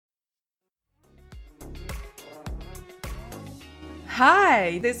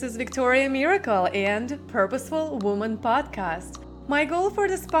Hi, this is Victoria Miracle and Purposeful Woman Podcast. My goal for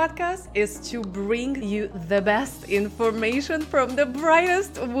this podcast is to bring you the best information from the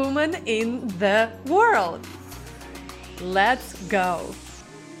brightest woman in the world. Let's go.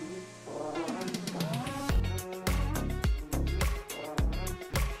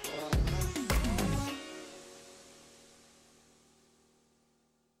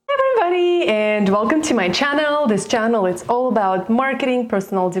 And welcome to my channel. This channel is all about marketing,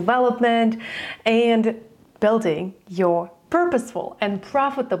 personal development, and building your purposeful and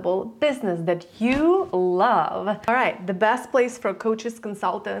profitable business that you love. All right, the best place for coaches,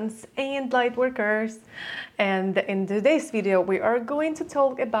 consultants, and light workers. And in today's video, we are going to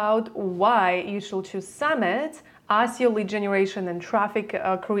talk about why you should choose Summit as your lead generation and traffic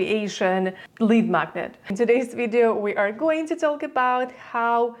creation lead magnet. In today's video, we are going to talk about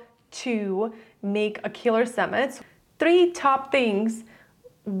how to make a killer summit. 3 top things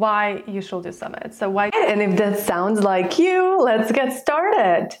why you should do summit. So why? And if that sounds like you, let's get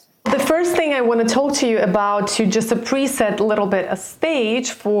started. The first thing I want to talk to you about to just a preset little bit a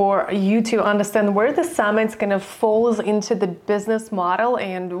stage for you to understand where the summit kind of falls into the business model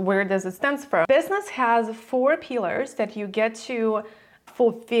and where does it stand from. Business has 4 pillars that you get to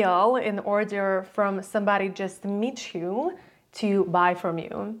fulfill in order from somebody just meet you to buy from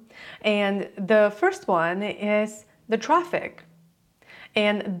you. And the first one is the traffic.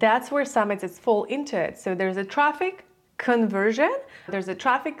 And that's where summits is fall into it. So there's a traffic conversion, there's a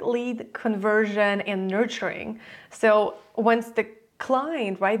traffic lead conversion and nurturing. So once the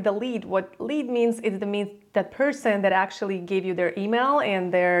client, right, the lead, what lead means is that person that actually gave you their email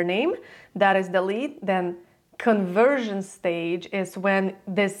and their name, that is the lead. Then conversion stage is when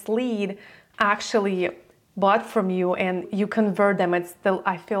this lead actually bought from you and you convert them.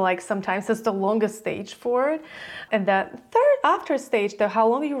 I feel like sometimes it's the longest stage for it. And that third after stage, how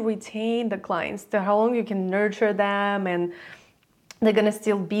long you retain the clients, how long you can nurture them, and they're gonna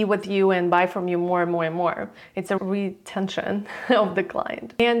still be with you and buy from you more and more and more. It's a retention of the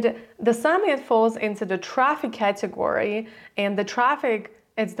client. And the summit falls into the traffic category, and the traffic,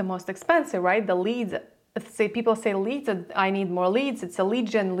 it's the most expensive, right? The leads, people say leads, I need more leads. It's a lead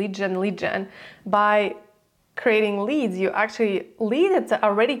gen. By creating leads, you actually it's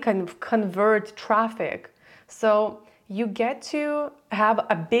already kind of convert traffic. So you get to have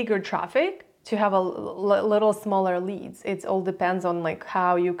a bigger traffic to have a little smaller leads. It all depends on like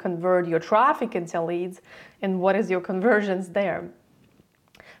how you convert your traffic into leads and what is your conversions there.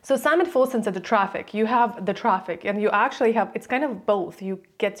 So Summit falls into the traffic. You have the traffic and you actually have, it's kind of both. You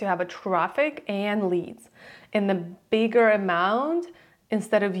get to have a traffic and leads in the bigger amount,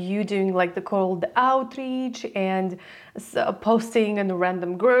 instead of you doing like the cold outreach and posting in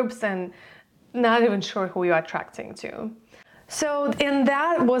random groups and not even sure who you're attracting to. So, and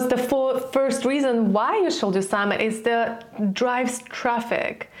that was the first reason why you should do Summit is that drives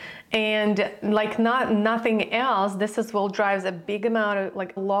traffic. And like nothing else, this as well drives a big amount of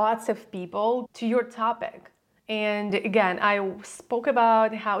like lots of people to your topic. And again, I spoke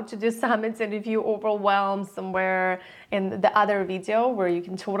about how to do summits, and if you overwhelmed somewhere in the other video where you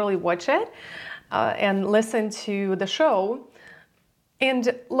can totally watch it and listen to the show.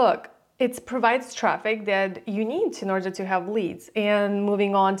 And look, it provides traffic that you need in order to have leads. And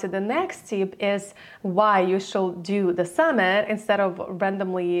moving on to the next tip is why you should do the summit instead of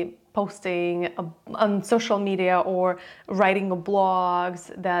randomly posting on social media or writing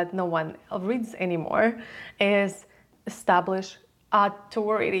blogs that no one reads anymore, is establish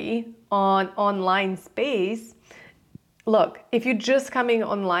authority on online space. Look, if you're just coming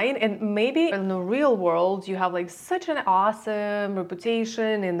online and maybe in the real world you have like such an awesome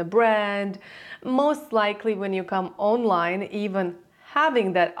reputation in the brand, most likely when you come online, even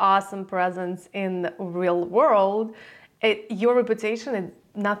having that awesome presence in the real world, your reputation is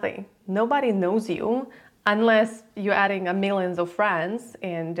nothing. Nobody knows you unless you're adding millions of friends,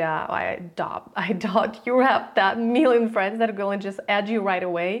 and I doubt you have that million friends that are going to just add you right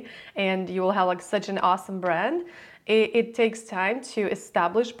away and you will have like such an awesome brand. It takes time to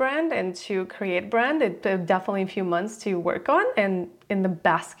establish brand and to create brand. It definitely a few months to work on, and in the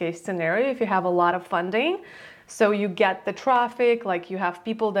best case scenario, if you have a lot of funding, so you get the traffic, like you have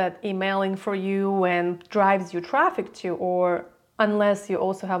people that emailing for you and drives you traffic to, or unless you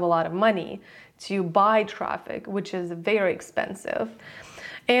also have a lot of money to buy traffic, which is very expensive.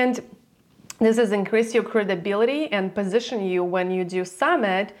 And this is increase your credibility and position you when you do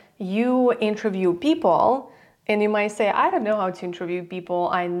summit, you interview people, and you might say, I don't know how to interview people.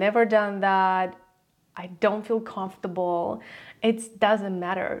 I never done that. I don't feel comfortable. It doesn't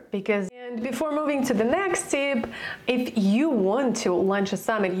matter because, and before moving to the next tip, if you want to launch a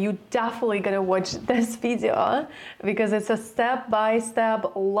summit, you definitely gotta watch this video because it's a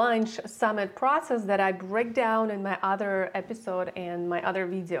step-by-step launch summit process that I break down in my other episode and my other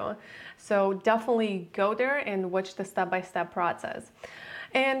video. So definitely go there and watch the step-by-step process.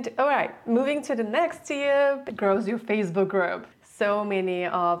 And all right, moving to the next tip, grows your Facebook group. So many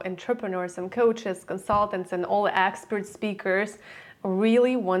of entrepreneurs and coaches, consultants, and all expert speakers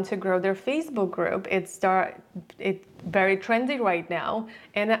really want to grow their Facebook group. It's very trendy right now.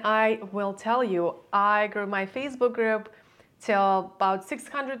 And I will tell you, I grew my Facebook group till about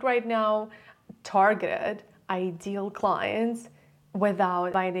 600 right now, targeted ideal clients without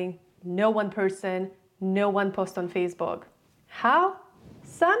inviting no one person, no one post on Facebook. How?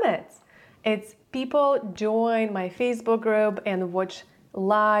 Summits. It's people join my Facebook group and watch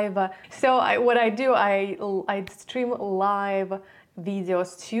live. So what I do, I stream live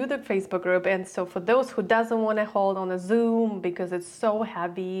videos to the Facebook group. And so for those who doesn't want to hold on a Zoom because it's so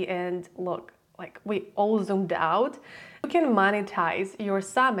heavy and look, like we all zoomed out, you can monetize your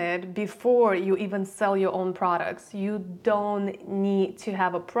summit before you even sell your own products. You don't need to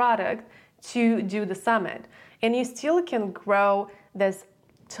have a product to do the summit. And you still can grow this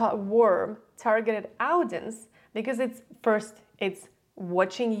warm targeted audience because it's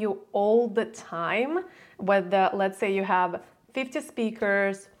watching you all the time. Let's say you have 50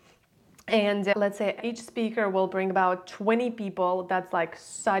 speakers and let's say each speaker will bring about 20 people. That's like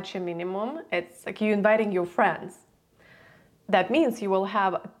such a minimum. It's like you inviting your friends. That means you will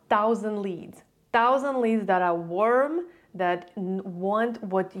have 1,000 leads. 1,000 leads that are warm, that want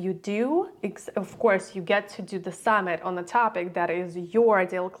what you do. Of course, you get to do the summit on a topic that is your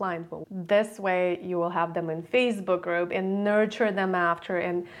ideal client. This way, you will have them in Facebook group and nurture them after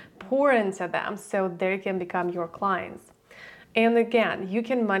and pour into them so they can become your clients. And again, you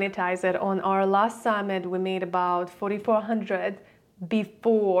can monetize it. On our last summit, we made about 4,400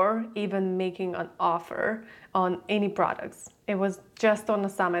 before even making an offer on any products. It was just on the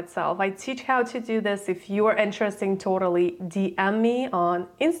summit itself. I teach how to do this. If you are interested, totally DM me on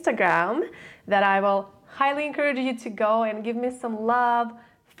Instagram, that I will highly encourage you to go and give me some love.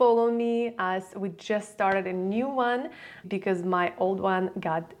 Follow me as we just started a new one because my old one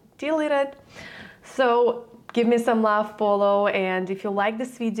got deleted. So give me some love, follow, and if you like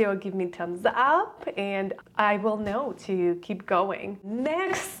this video, give me thumbs up and I will know to keep going.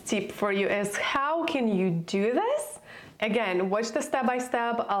 Next tip for you is how can you do this? Again, watch the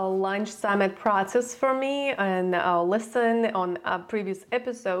step-by-step launch summit process for me and listen on previous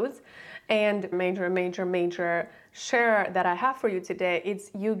episodes. And major share that I have for you today,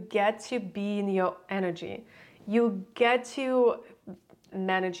 it's you get to be in your energy. You get to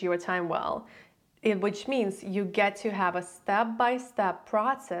manage your time well. Which means you get to have a step-by-step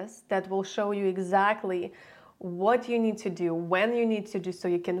process that will show you exactly what you need to do, when you need to do, so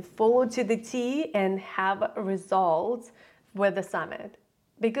you can follow to the T and have results with the summit.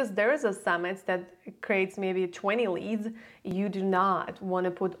 Because there is a summit that creates maybe 20 leads, you do not want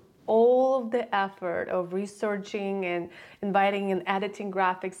to put all of the effort of researching and inviting and editing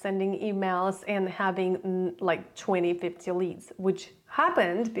graphics, sending emails, and having like 20, 50 leads, which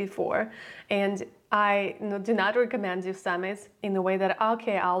happened before. And I do not recommend you summits in the way that,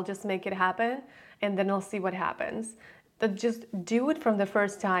 okay, I'll just make it happen and then I'll see what happens. But just do it from the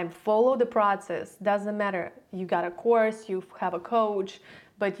first time. Follow the process. Doesn't matter. You got a course, you have a coach,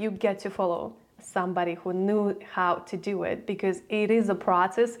 but you get to follow somebody who knew how to do it because it is a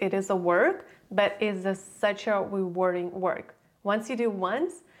process, it is a work, but it's such a rewarding work. Once you do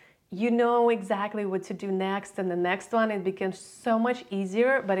once, you know exactly what to do next, and the next one, it becomes so much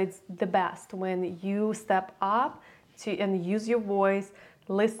easier, but it's the best when you step up and use your voice,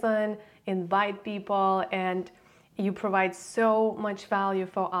 listen, invite people, and you provide so much value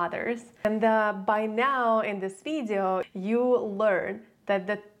for others. And by now in this video, you learn that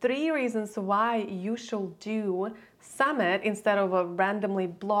the 3 reasons why you should do summit instead of randomly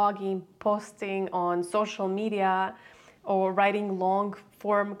blogging, posting on social media, or writing long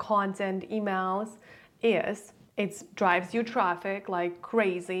form content emails is it drives you traffic like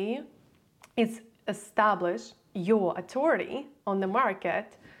crazy, it's established your authority on the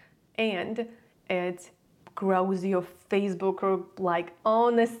market, and it grows your Facebook group like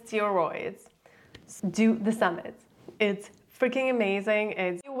on the steroids. Do the summit. It's freaking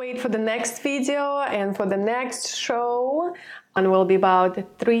amazing. You wait for the next video and for the next show, and will be about the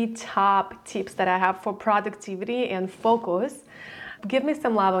 3 top tips that I have for productivity and focus. Give me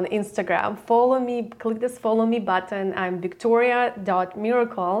some love on Instagram. Follow me, click this follow me button. I'm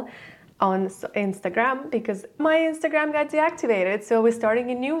victoria.miracle. on Instagram because my Instagram got deactivated. So we're starting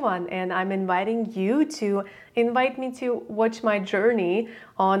a new one, and I'm inviting you to invite me to watch my journey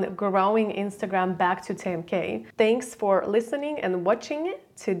on growing Instagram back to 10K. Thanks for listening and watching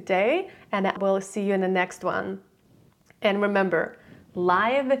today, and I will see you in the next one. And remember,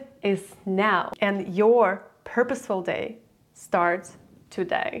 live is now, and your purposeful day starts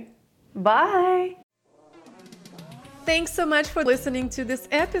today. Bye! Thanks so much for listening to this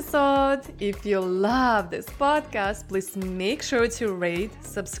episode. If you love this podcast, please make sure to rate,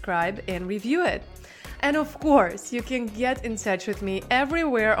 subscribe, and review it. And of course, you can get in touch with me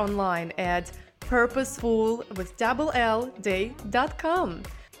everywhere online at purposefulday.com.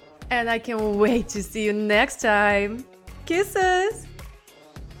 And I can't wait to see you next time. Kisses!